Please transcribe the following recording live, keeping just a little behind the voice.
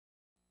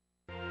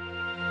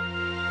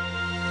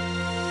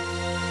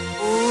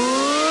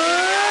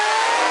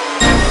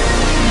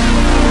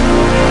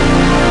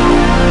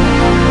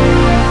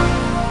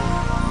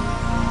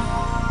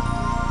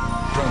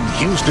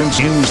Houston's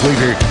news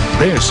leader.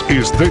 This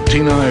is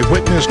 13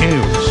 Eyewitness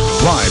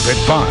News, live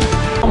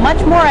at 5.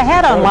 Much more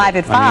ahead on Live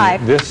at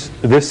 5.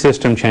 This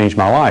system changed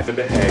my life.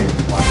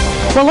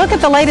 Well, look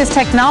at the latest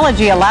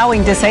technology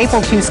allowing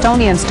disabled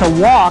Houstonians to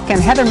walk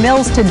and Heather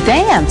Mills to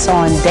dance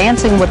on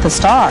Dancing with the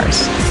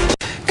Stars.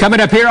 Coming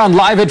up here on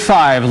Live at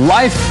 5,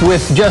 life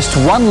with just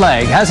one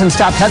leg hasn't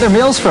stopped Heather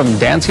Mills from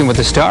Dancing with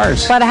the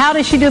Stars. But how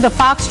does she do the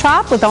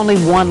foxtrot with only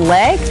one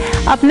leg?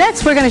 Up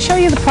next, we're going to show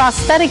you the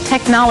prosthetic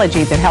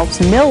technology that helps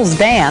Mills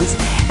dance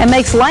and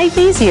makes life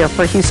easier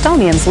for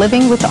Houstonians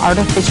living with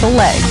artificial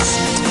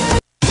legs.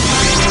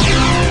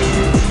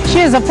 She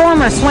is a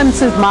former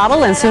swimsuit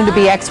model and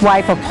soon-to-be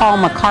ex-wife of Paul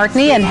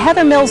McCartney, and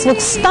Heather Mills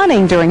looked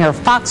stunning during her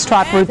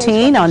foxtrot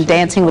routine on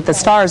Dancing with the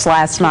Stars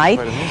last night.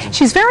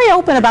 She's very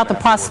open about the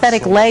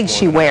prosthetic legs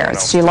she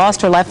wears. She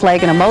lost her left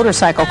leg in a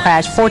motorcycle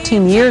crash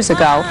 14 years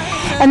ago,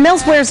 and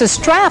Mills wears a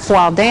strap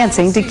while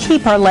dancing to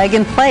keep her leg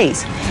in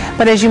place.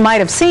 But as you might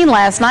have seen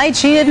last night,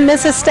 she didn't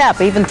miss a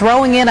step, even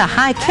throwing in a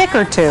high kick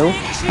or two,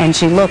 and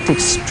she looked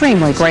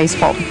extremely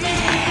graceful.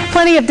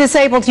 Plenty of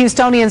disabled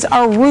Houstonians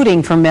are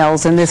rooting for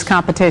Mills in this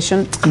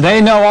competition. They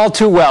know all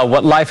too well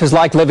what life is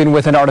like living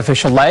with an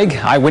artificial leg.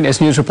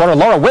 Eyewitness News reporter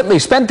Laura Whitley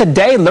spent the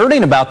day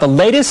learning about the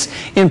latest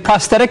in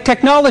prosthetic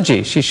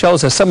technology. She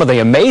shows us some of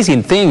the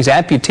amazing things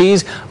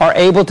amputees are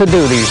able to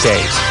do these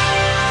days.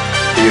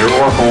 Either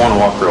or if I want to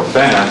walk real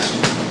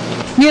fast.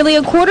 Nearly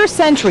a quarter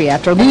century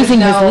after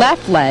losing his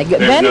left leg,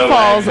 Ben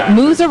Falls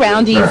moves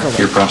around easily.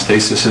 Your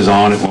prosthesis is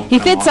on. He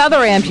fits other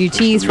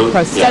amputees with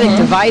prosthetic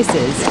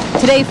devices.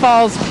 Today,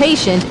 Falls'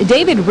 patient,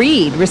 David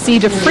Reed,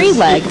 received a free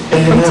leg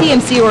from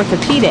TMC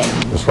Orthopedic.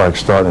 It's like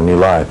starting a new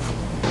life.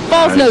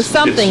 Falls knows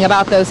something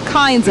about those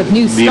kinds of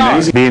new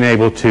starts. Being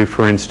able to,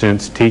 for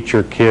instance, teach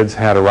your kids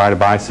how to ride a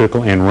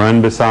bicycle and run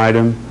beside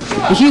them.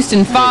 The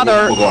Houston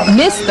father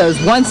missed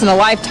those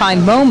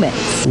once-in-a-lifetime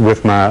moments.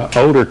 With my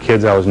older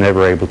kids, I was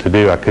never able to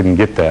do. I couldn't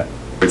get that.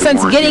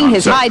 Since getting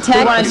his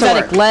high-tech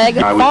prosthetic leg,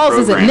 Falls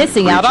isn't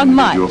missing out on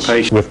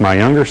much. With my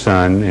younger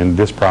son and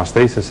this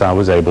prosthesis, I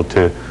was able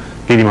to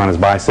get him on his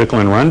bicycle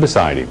and run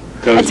beside him.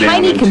 A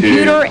tiny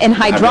computer and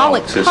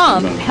hydraulic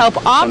pump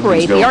help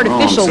operate the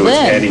artificial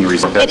limb.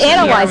 It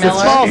analyzes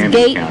Falls'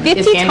 gait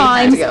 50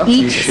 times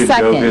each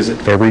second.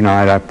 Every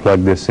night I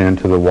plug this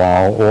into the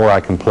wall, or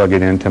I can plug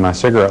it into my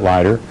cigarette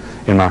lighter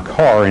in my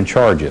car and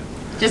charge it.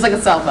 Just like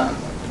a cell phone.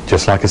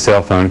 Just like a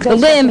cell phone. The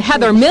limb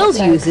Heather Mills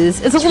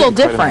uses is a little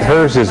different.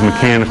 Hers is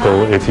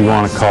mechanical, if you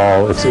want to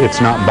call. It's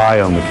not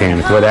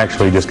biomechanical. It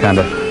actually just kind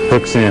of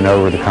hooks in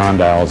over the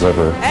condyles of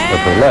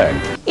her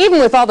leg.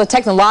 Even with all the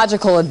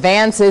technological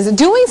advances,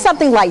 doing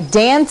something like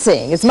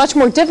dancing is much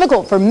more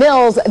difficult for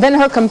Mills than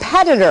her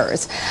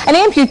competitors. An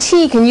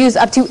amputee can use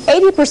up to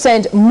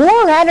 80%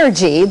 more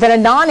energy than a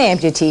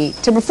non-amputee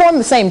to perform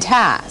the same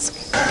task.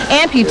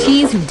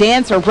 Amputees who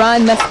dance or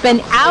run must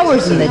spend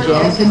hours in the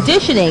gym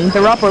conditioning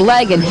their upper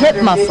leg and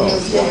hip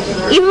muscles.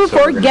 Even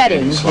before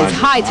getting his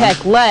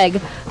high-tech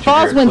leg,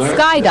 Falls went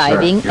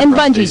skydiving and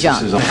bungee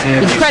jump.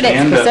 He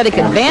credits prosthetic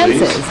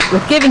advances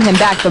with giving him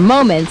back the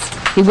moments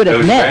he would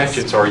have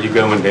missed.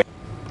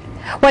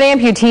 When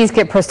amputees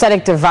get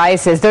prosthetic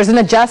devices, there's an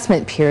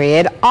adjustment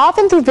period.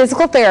 Often through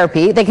physical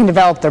therapy, they can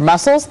develop their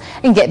muscles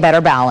and get better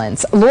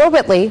balance. Laura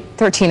Whitley,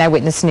 13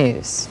 Eyewitness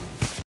News.